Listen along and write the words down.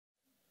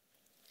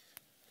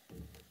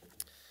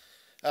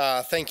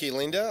Thank you,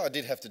 Linda. I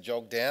did have to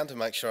jog down to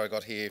make sure I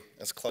got here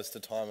as close to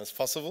time as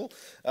possible.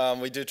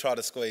 We do try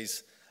to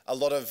squeeze a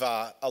lot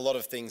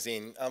of things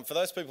in. For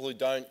those people who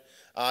don't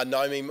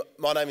know me,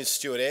 my name is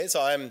Stuart Ayres.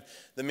 I am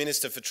the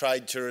Minister for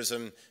Trade,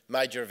 Tourism,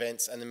 Major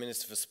Events and the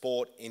Minister for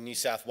Sport in New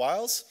South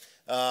Wales.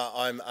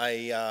 I'm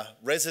a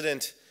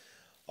resident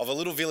of a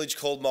little village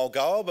called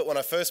Mulgoa, but when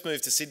I first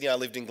moved to Sydney I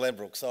lived in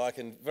Glenbrook, so I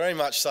can very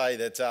much say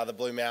that the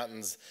Blue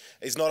Mountains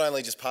is not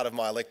only just part of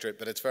my electorate,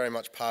 but it's very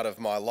much part of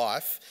my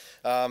life.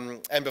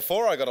 And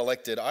before I got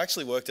elected, I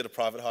actually worked at a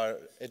private higher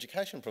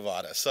education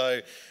provider.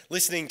 So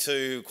listening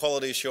to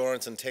quality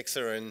assurance and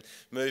TEXA and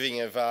moving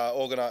of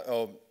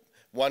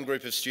one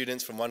group of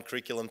students from one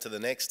curriculum to the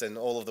next and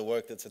all of the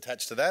work that's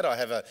attached to that, I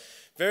have a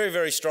very,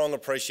 very strong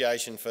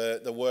appreciation for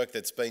the work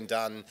that's been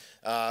done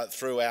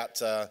throughout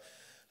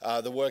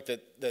the work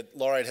that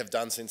Laureate have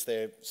done since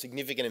their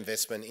significant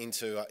investment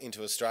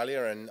into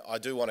Australia, and I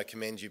do want to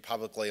commend you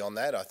publicly on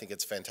that. I think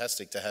it's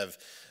fantastic to have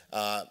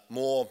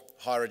more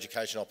higher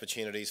education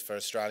opportunities for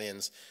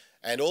Australians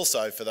and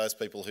also for those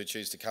people who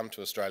choose to come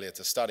to Australia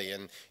to study,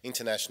 and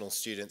international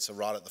students are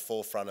right at the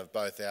forefront of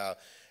both our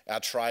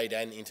trade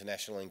and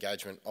international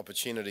engagement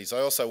opportunities. I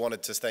also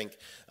wanted to thank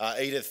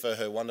Edith for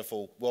her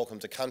wonderful welcome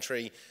to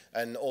country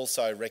and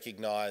also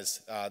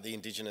recognise the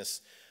Indigenous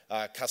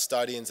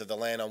custodians of the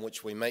land on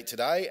which we meet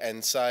today,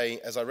 and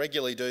say, as I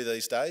regularly do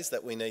these days,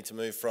 that we need to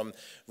move from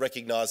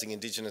recognising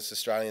Indigenous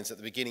Australians at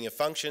the beginning of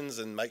functions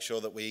and make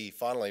sure that we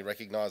finally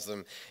recognise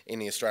them in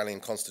the Australian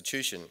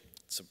Constitution.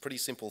 It's a pretty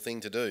simple thing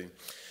to do.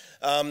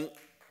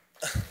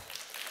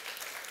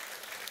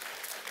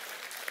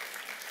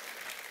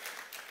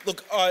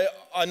 Look,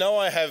 I know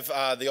I have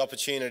the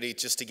opportunity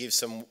just to give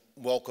some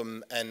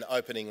welcome and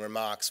opening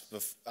remarks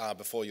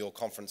before your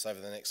conference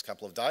over the next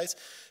couple of days.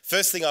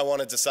 First thing I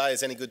wanted to say,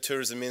 as any good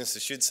tourism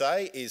minister should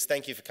say, is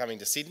thank you for coming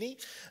to Sydney,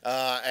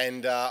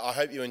 and I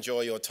hope you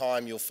enjoy your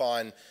time. You'll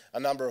find a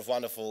number of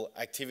wonderful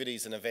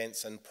activities and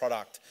events and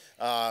product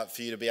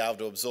for you to be able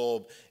to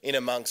absorb in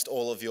amongst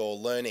all of your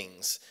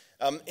learnings.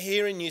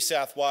 Here in New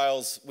South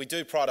Wales, we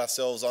do pride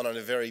ourselves on a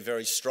very,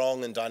 very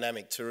strong and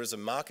dynamic tourism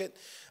market.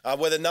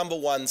 We're the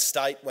 #1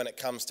 state when it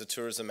comes to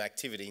tourism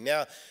activity.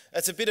 Now,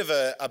 it's a bit of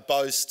a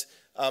boast,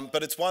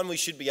 but it's one we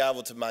should be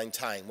able to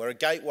maintain. We're a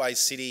gateway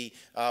city.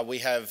 We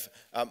have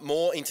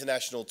more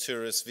international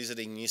tourists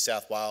visiting New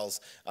South Wales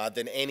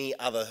than any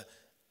other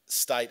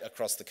state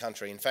across the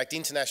country. In fact,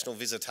 international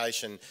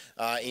visitation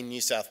in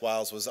New South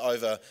Wales was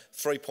over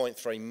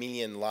 3.3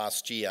 million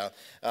last year,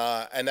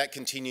 and that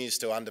continues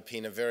to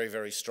underpin a very,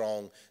 very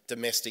strong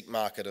domestic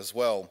market as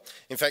well.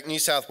 In fact, New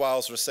South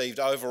Wales received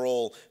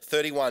overall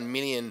 31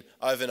 million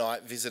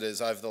overnight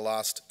visitors over the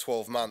last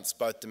 12 months,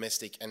 both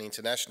domestic and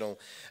international,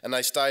 and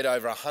they stayed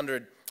over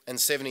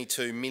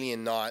 172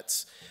 million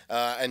nights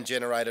and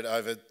generated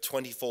over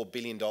 $24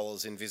 billion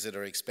in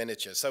visitor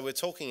expenditure. So we're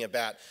talking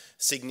about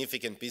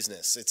significant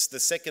business. It's the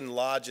second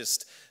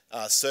largest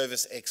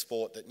service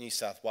export that New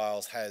South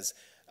Wales has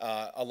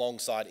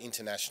alongside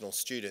international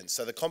students.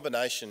 So the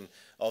combination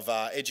of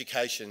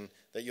education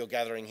that you're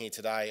gathering here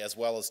today, as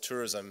well as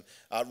tourism,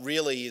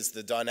 really is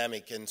the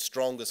dynamic and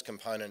strongest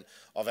component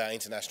of our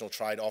international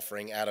trade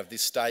offering out of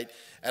this state.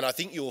 And I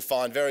think you will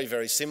find very,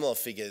 very similar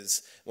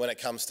figures when it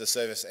comes to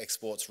service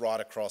exports right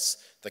across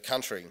the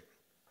country.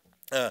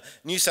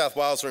 New South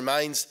Wales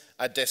remains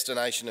a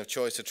destination of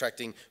choice,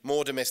 attracting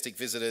more domestic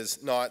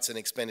visitors, nights and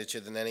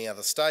expenditure than any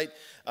other state.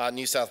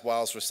 New South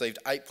Wales received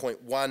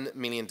 8.1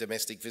 million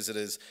domestic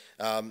visitors,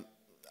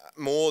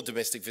 more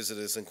domestic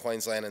visitors than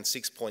Queensland, and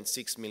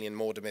 6.6 million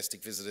more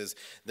domestic visitors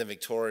than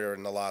Victoria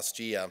in the last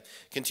year,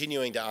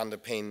 continuing to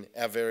underpin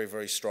our very,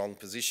 very strong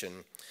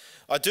position.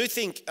 I do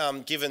think,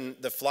 given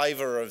the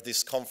flavour of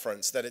this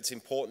conference, that it's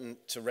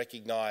important to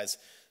recognise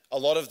a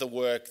lot of the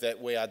work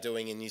that we are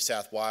doing in New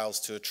South Wales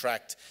to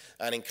attract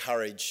and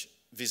encourage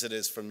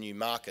visitors from new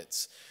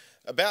markets.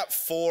 About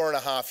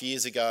 4.5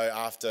 years ago,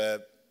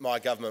 after my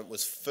government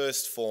was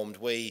first formed,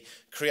 we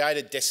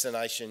created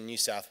Destination New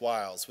South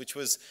Wales, which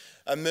was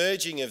a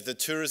merging of the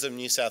Tourism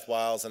New South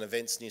Wales and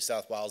Events New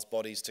South Wales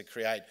bodies to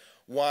create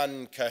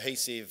one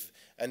cohesive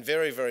and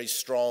very, very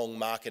strong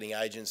marketing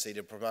agency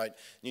to promote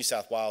New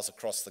South Wales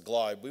across the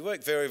globe. We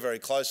work very, very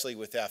closely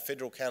with our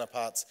federal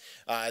counterparts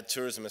at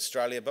Tourism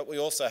Australia, but we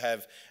also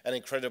have an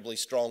incredibly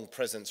strong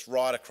presence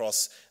right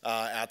across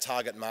our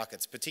target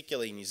markets,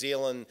 particularly New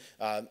Zealand,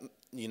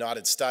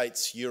 United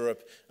States,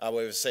 Europe, where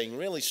we're seeing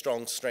really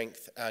strong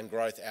strength and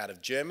growth out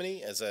of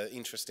Germany as an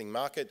interesting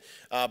market.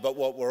 But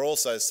what we're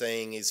also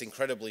seeing is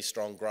incredibly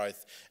strong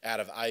growth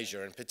out of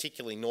Asia, and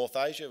particularly North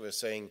Asia. We're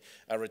seeing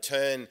a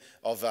return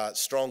of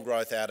strong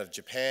growth out of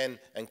Japan,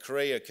 and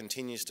Korea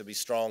continues to be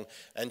strong.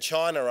 And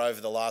China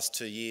over the last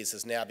 2 years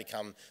has now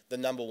become the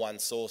 #1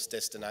 source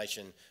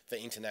destination for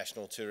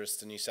international tourists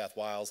to New South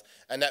Wales.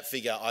 And that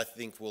figure, I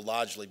think, will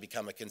largely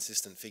become a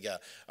consistent figure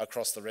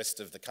across the rest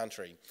of the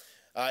country.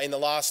 In the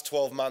last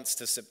 12 months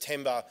to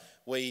September,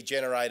 we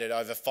generated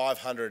over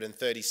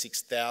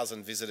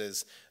 536,000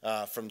 visitors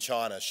from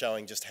China,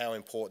 showing just how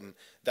important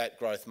that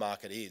growth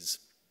market is.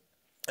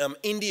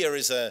 India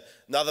is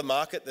another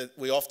market that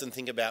we often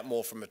think about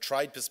more from a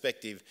trade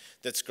perspective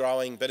that's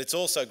growing, but it's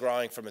also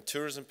growing from a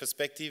tourism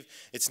perspective.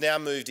 It's now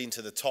moved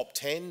into the top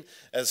 10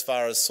 as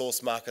far as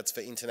source markets for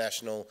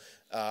international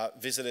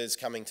visitors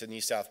coming to New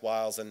South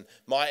Wales, and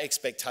my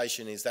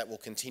expectation is that will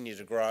continue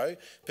to grow,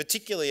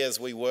 particularly as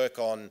we work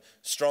on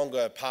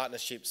stronger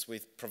partnerships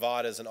with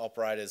providers and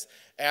operators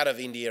out of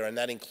India, and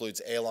that includes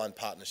airline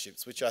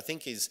partnerships, which I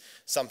think is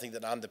something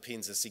that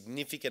underpins a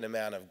significant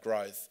amount of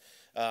growth.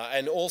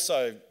 And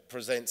also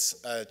presents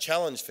a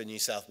challenge for New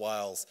South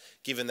Wales,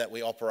 given that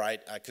we operate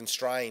a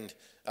constrained,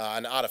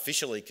 an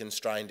artificially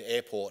constrained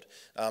airport.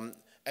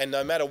 And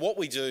no matter what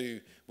we do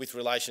with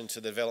relation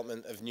to the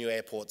development of new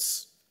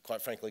airports,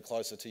 quite frankly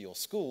closer to your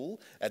school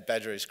at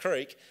Badgerys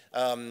Creek,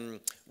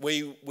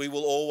 we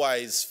will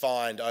always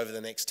find over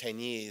the next 10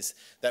 years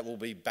that we'll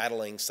be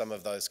battling some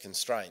of those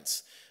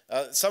constraints.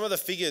 Some of the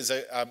figures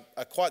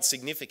are quite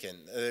significant.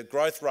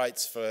 Growth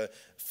rates for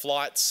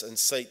flights and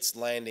seats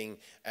landing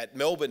at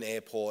Melbourne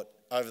Airport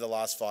over the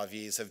last 5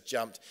 years have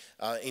jumped,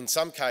 in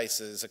some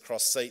cases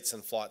across seats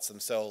and flights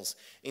themselves,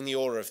 in the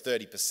order of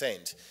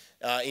 30%.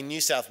 In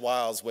New South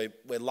Wales,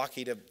 we're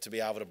lucky to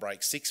be able to break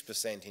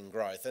 6% in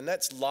growth, and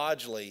that's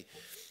largely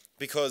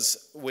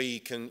because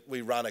we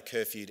run a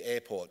curfewed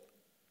airport.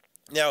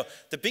 Now,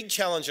 the big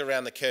challenge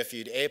around the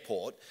curfewed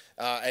airport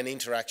and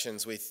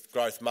interactions with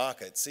growth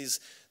markets is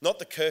not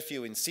the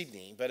curfew in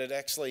Sydney, but it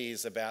actually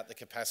is about the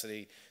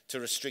capacity to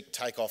restrict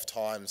takeoff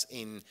times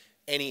in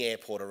any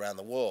airport around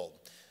the world.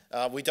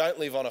 We don't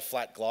live on a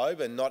flat globe,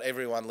 and not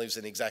everyone lives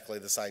in exactly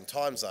the same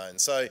time zone.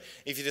 So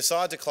if you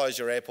decide to close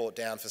your airport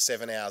down for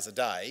 7 hours a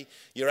day,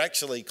 you're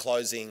actually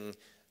closing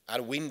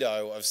a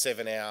window of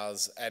 7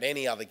 hours at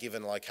any other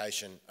given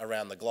location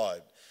around the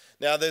globe.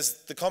 Now,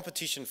 the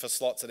competition for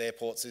slots at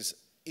airports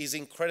is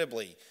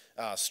incredibly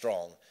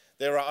strong.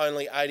 There are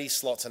only 80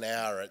 slots an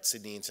hour at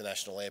Sydney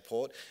International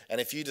Airport, and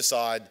if you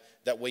decide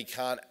that we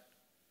can't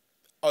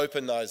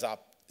open those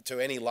up to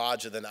any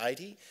larger than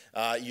 80,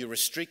 you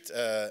restrict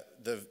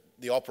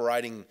the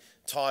operating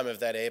time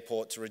of that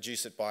airport to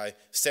reduce it by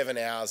 7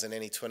 hours in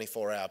any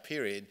 24-hour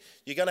period,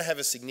 you're going to have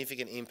a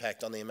significant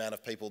impact on the amount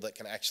of people that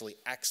can actually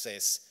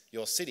access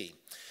your city.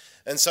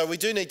 And so we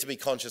do need to be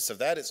conscious of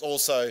that. It's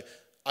also,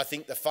 I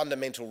think, the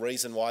fundamental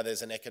reason why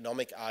there's an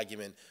economic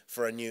argument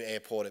for a new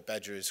airport at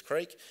Badgerys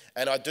Creek,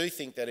 and I do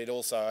think that it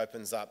also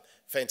opens up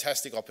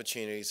fantastic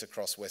opportunities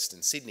across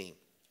Western Sydney.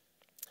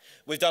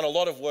 We've done a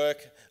lot of work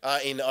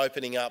in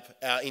opening up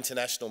our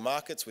international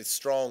markets with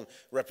strong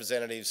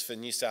representatives for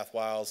New South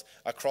Wales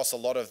across a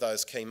lot of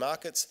those key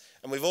markets.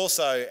 And we've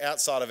also,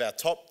 outside of our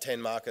top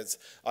 10 markets,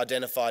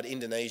 identified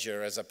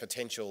Indonesia as a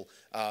potential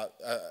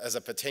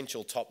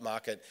top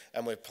market,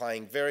 and we're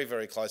paying very,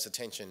 very close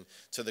attention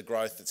to the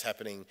growth that's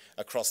happening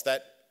across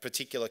that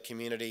particular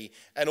community,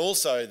 and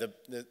also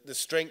the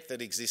strength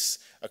that exists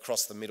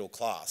across the middle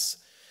class.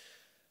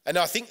 And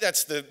I think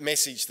that's the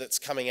message that's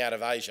coming out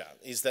of Asia,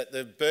 is that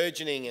the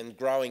burgeoning and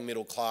growing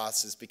middle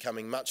class is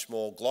becoming much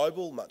more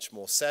global, much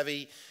more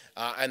savvy,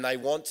 and they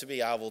want to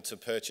be able to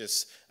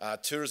purchase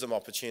tourism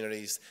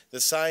opportunities the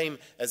same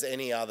as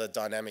any other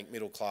dynamic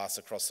middle class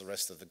across the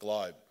rest of the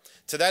globe.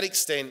 To that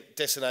extent,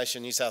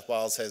 Destination New South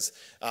Wales has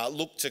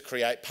looked to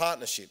create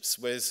partnerships.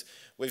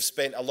 We've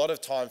spent a lot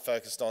of time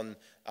focused on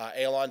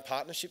airline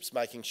partnerships,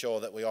 making sure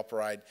that we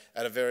operate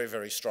at a very,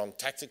 very strong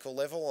tactical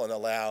level and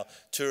allow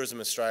Tourism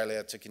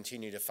Australia to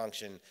continue to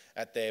function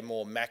at their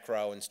more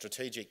macro and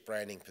strategic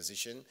branding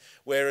position,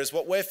 whereas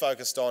what we're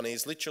focused on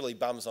is literally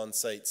bums on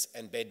seats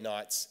and bed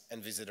nights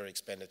and visitor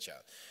expenditure.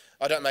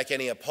 I don't make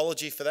any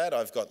apology for that.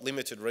 I've got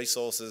limited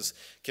resources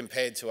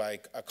compared to a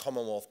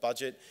Commonwealth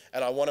budget,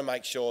 and I want to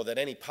make sure that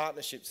any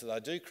partnerships that I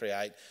do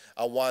create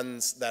are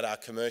ones that are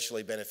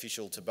commercially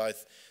beneficial to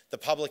both the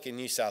public in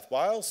New South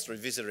Wales through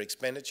visitor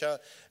expenditure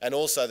and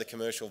also the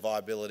commercial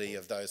viability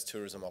of those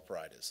tourism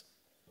operators.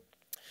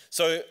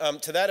 So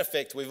to that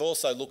effect, we've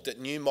also looked at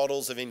new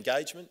models of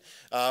engagement.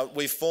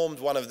 We've formed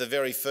one of the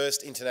very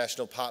first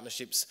international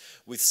partnerships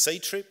with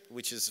Ctrip,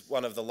 which is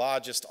one of the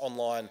largest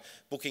online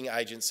booking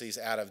agencies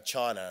out of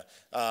China.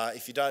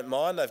 If you don't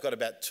mind, they've got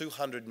about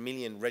 200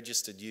 million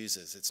registered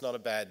users. It's not a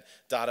bad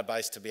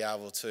database to be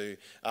able to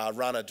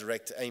run a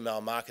direct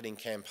email marketing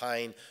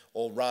campaign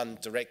or run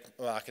direct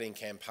marketing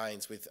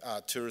campaigns with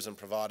tourism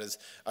providers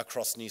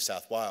across New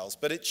South Wales.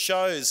 But it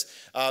shows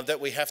that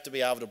we have to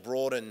be able to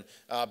broaden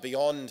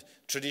beyond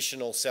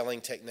traditional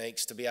selling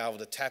techniques to be able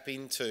to tap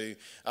into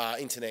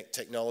internet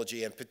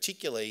technology, and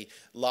particularly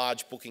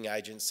large booking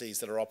agencies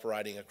that are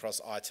operating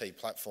across IT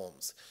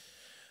platforms.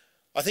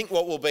 I think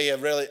what will be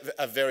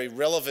a very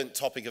relevant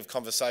topic of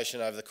conversation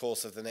over the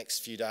course of the next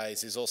few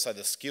days is also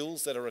the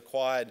skills that are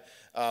required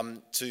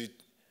to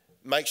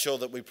make sure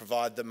that we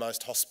provide the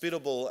most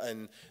hospitable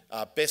and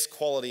best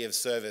quality of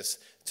service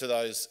to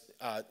those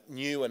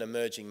new and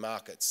emerging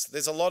markets.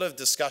 There's a lot of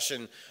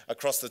discussion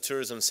across the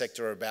tourism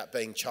sector about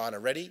being China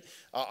ready.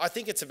 I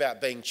think it's about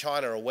being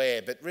China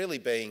aware, but really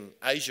being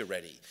Asia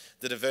ready.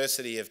 The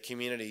diversity of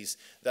communities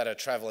that are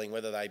travelling,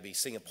 whether they be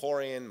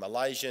Singaporean,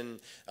 Malaysian,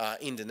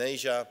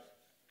 Indonesia,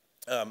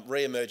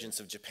 re-emergence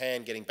of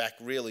Japan getting back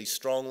really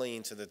strongly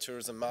into the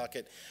tourism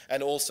market,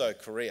 and also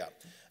Korea.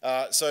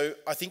 So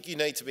I think you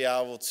need to be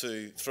able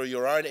to, through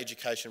your own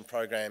education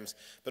programs,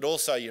 but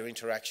also your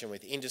interaction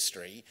with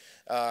industry,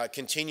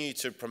 continue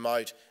to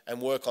promote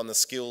and work on the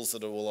skills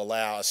that will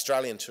allow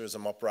Australian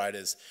tourism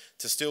operators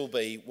to still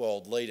be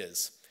world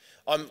leaders.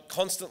 I'm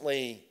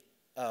constantly,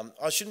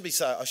 I shouldn't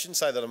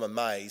say that I'm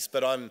amazed,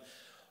 but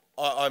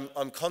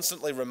I'm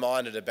constantly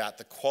reminded about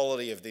the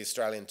quality of the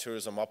Australian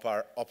tourism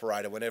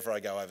operator whenever I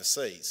go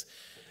overseas.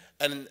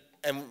 And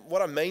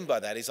what I mean by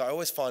that is I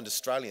always find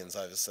Australians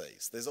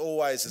overseas. There's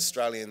always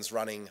Australians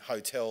running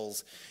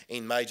hotels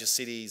in major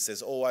cities.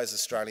 There's always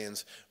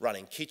Australians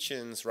running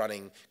kitchens,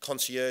 running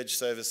concierge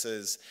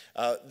services.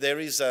 There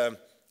is a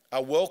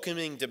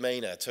welcoming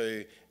demeanour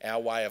to our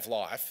way of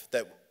life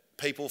that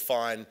people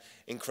find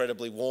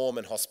incredibly warm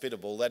and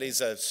hospitable. That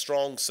is a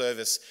strong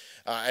service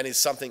and is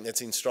something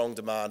that's in strong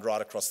demand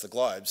right across the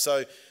globe.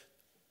 So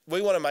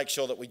we want to make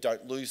sure that we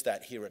don't lose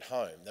that here at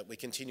home, that we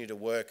continue to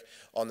work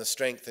on the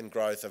strength and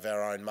growth of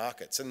our own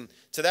markets. And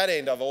to that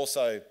end, I've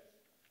also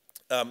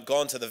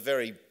gone to the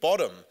very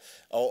bottom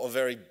of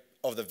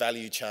the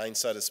value chain,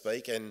 so to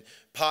speak, and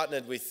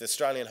partnered with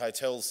Australian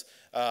Hotels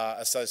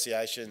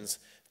Associations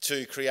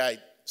to create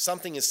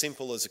something as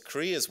simple as a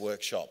careers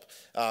workshop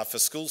for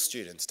school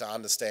students to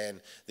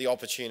understand the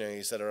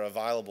opportunities that are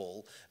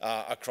available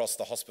across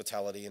the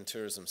hospitality and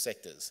tourism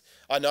sectors.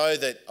 I know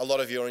that a lot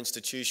of your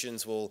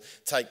institutions will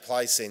take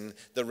place in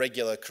the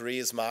regular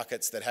careers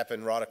markets that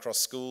happen right across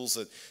schools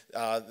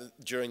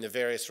during the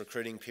various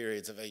recruiting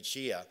periods of each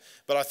year,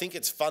 but I think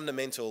it's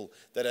fundamental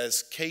that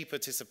as key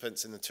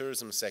participants in the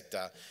tourism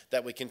sector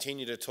that we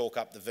continue to talk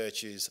up the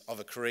virtues of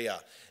a career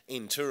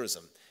in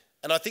tourism.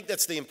 And I think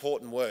that's the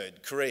important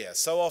word, career.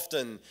 So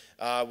often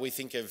we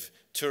think of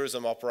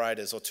tourism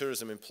operators or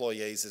tourism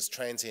employees as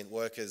transient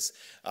workers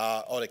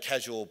on a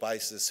casual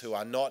basis who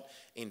are not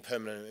in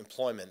permanent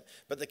employment.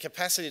 But the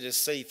capacity to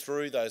see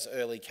through those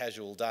early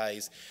casual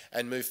days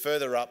and move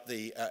further up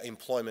the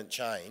employment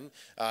chain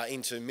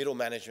into middle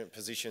management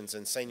positions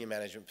and senior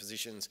management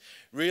positions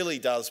really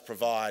does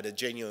provide a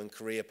genuine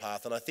career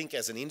path. And I think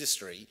as an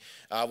industry,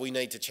 we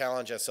need to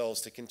challenge ourselves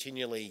to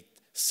continually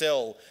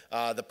sell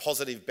the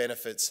positive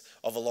benefits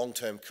of a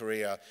long-term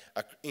career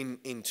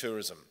in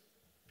tourism.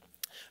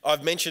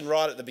 I've mentioned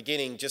right at the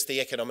beginning just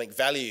the economic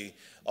value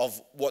of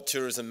what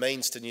tourism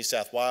means to New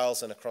South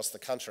Wales and across the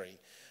country.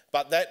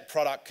 But that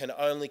product can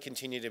only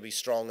continue to be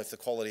strong if the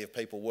quality of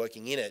people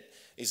working in it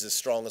is as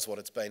strong as what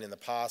it's been in the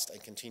past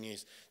and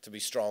continues to be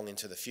strong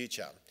into the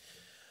future.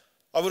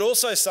 I would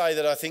also say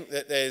that I think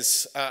that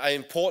there's an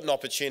important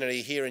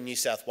opportunity here in New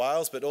South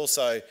Wales, but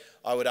also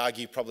I would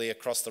argue probably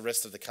across the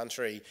rest of the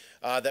country,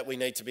 that we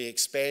need to be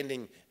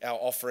expanding our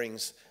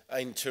offerings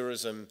in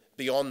tourism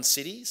beyond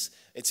cities.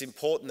 It's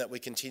important that we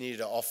continue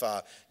to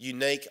offer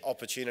unique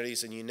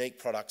opportunities and unique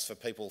products for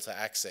people to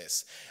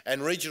access.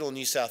 And regional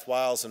New South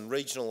Wales and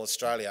regional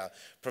Australia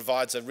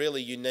provides a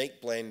really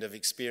unique blend of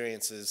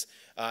experiences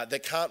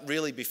that can't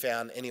really be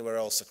found anywhere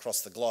else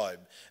across the globe.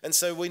 And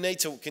so we need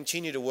to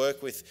continue to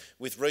work with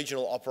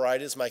regional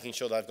operators, making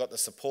sure they've got the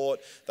support,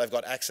 they've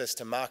got access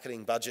to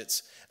marketing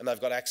budgets, and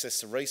they've got access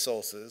to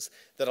resources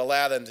that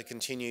allow them to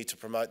continue to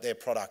promote their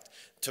product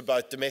to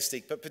both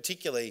domestic, but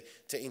particularly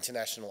to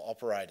international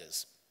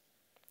operators.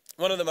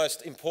 One of the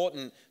most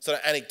important sort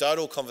of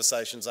anecdotal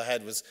conversations I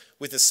had was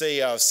with the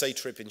CEO of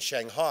C-Trip in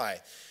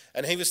Shanghai,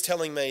 and he was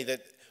telling me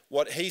that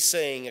what he's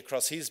seeing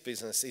across his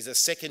business is a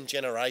second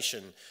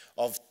generation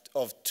of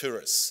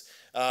tourists.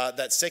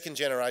 That second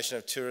generation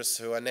of tourists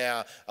who are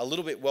now a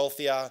little bit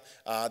wealthier.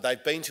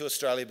 They've been to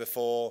Australia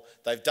before,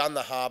 they've done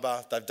the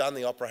harbour, they've done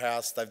the Opera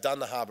House, they've done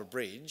the Harbour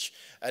Bridge,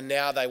 and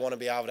now they want to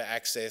be able to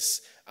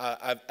access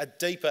a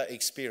deeper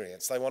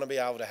experience. They want to be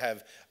able to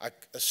have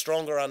a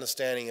stronger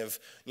understanding of,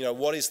 you know,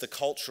 what is the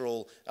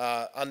cultural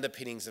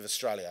underpinnings of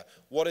Australia?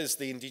 What is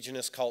the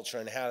Indigenous culture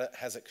and how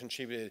has it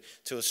contributed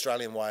to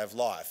Australian way of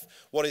life?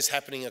 What is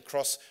happening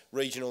across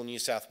regional New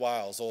South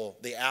Wales or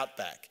the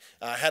outback?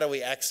 How do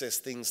we access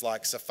things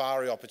like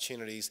safari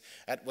opportunities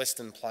at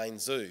Western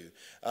Plains Zoo?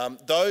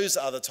 Those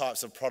are the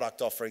types of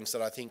product offerings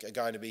that I think are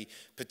going to be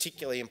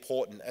particularly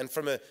important. And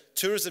from a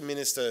tourism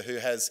minister who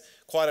has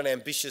quite an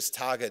ambitious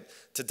target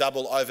to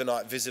double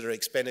overnight visitor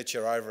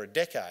expenditure over a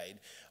decade,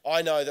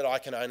 I know that I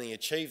can only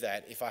achieve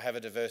that if I have a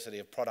diversity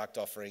of product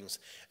offerings,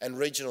 and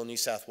regional New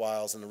South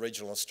Wales and the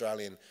regional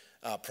Australian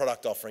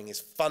product offering is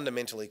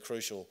fundamentally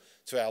crucial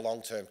to our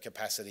long-term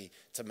capacity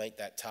to meet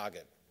that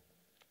target.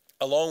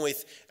 Along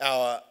with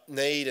our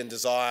need and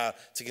desire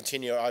to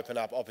continue to open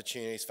up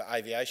opportunities for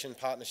aviation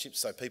partnerships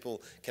so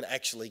people can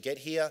actually get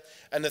here.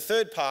 And the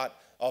third part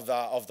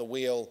of the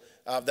wheel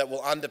that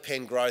will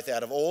underpin growth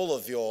out of all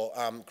of your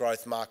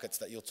growth markets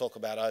that you'll talk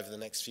about over the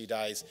next few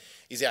days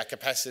is our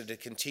capacity to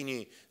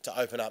continue to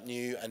open up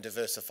new and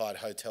diversified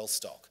hotel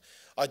stock.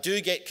 I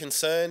do get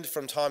concerned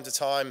from time to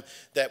time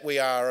that we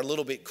are a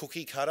little bit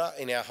cookie cutter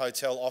in our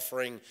hotel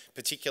offering,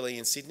 particularly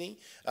in Sydney.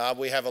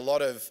 We have a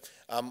lot of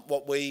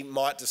what we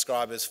might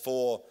describe as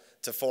 4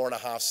 to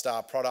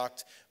 4.5-star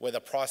product where the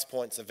price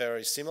points are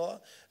very similar.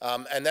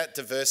 And that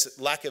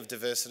lack of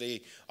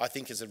diversity, I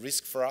think, is a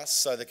risk for us.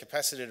 So the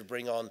capacity to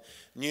bring on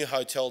new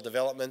hotel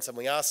developments, and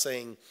we are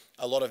seeing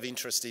a lot of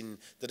interest in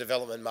the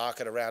development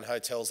market around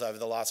hotels over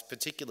the last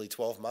particularly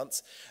 12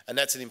 months. And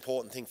that's an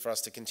important thing for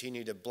us to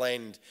continue to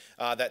blend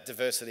that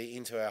diversity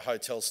into our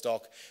hotel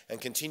stock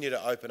and continue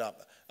to open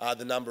up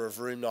the number of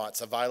room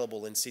nights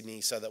available in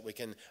Sydney so that we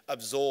can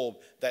absorb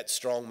that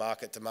strong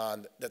market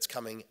demand that's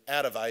coming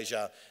out of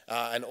Asia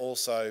and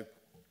also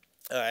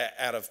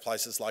out of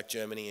places like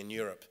Germany and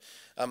Europe.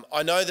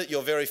 I know that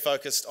you're very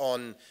focused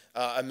on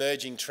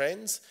emerging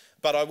trends,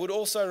 but I would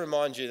also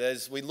remind you that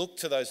as we look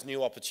to those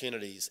new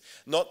opportunities,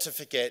 not to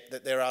forget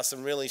that there are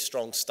some really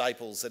strong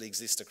staples that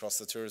exist across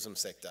the tourism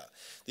sector.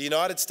 The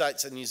United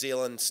States and New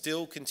Zealand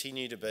still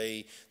continue to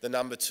be the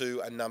number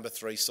 2 and number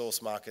 3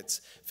 source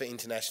markets for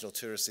international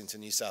tourists into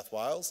New South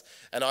Wales,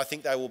 and I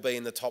think they will be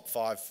in the top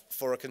 5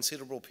 for a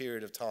considerable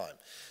period of time.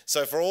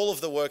 So for all of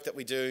the work that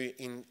we do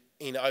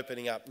in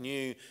opening up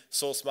new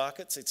source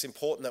markets, it's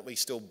important that we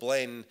still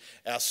blend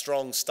our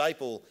strong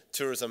staple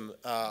tourism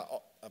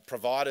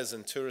providers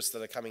and tourists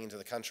that are coming into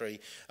the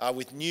country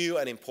with new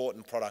and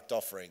important product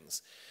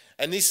offerings.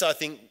 And this, I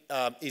think,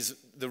 is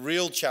the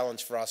real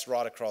challenge for us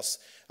right across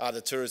the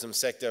tourism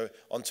sector,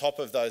 on top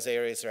of those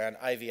areas around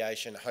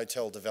aviation,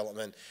 hotel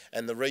development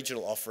and the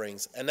regional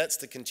offerings, and that's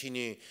to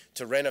continue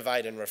to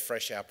renovate and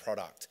refresh our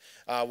product.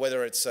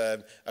 Whether it's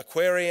an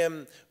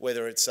aquarium,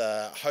 whether it's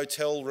a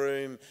hotel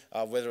room,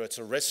 whether it's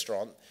a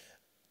restaurant,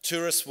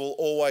 tourists will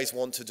always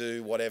want to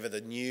do whatever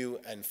the new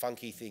and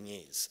funky thing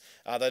is.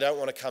 They don't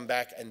want to come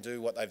back and do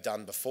what they've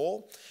done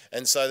before.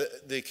 And so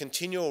the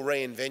continual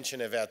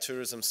reinvention of our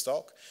tourism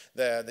stock,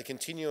 the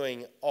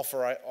continuing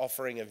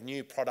offering of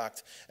new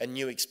product and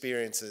new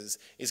experiences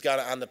is going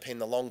to underpin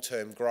the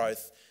long-term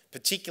growth,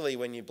 particularly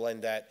when you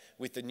blend that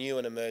with the new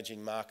and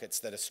emerging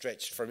markets that are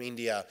stretched from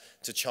India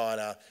to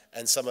China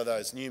and some of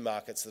those new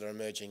markets that are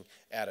emerging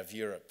out of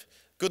Europe.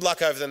 Good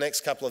luck over the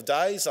next couple of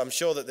days. I'm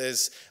sure that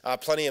there's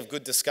plenty of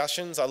good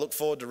discussions. I look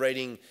forward to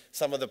reading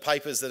some of the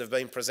papers that have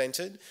been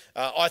presented.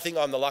 I think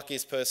I'm the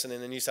luckiest person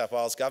in the New South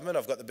Wales government.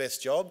 I've got the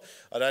best job.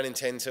 I don't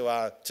intend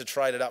to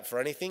trade it up for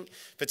anything,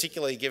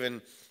 particularly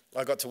given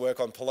I got to work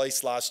on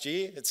police last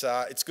year.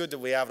 It's good to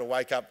be able to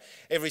wake up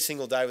every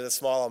single day with a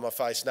smile on my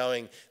face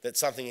knowing that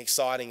something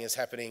exciting is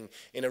happening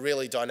in a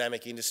really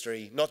dynamic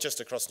industry, not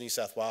just across New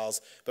South Wales,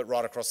 but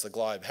right across the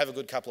globe. Have a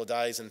good couple of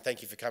days and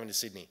thank you for coming to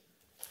Sydney.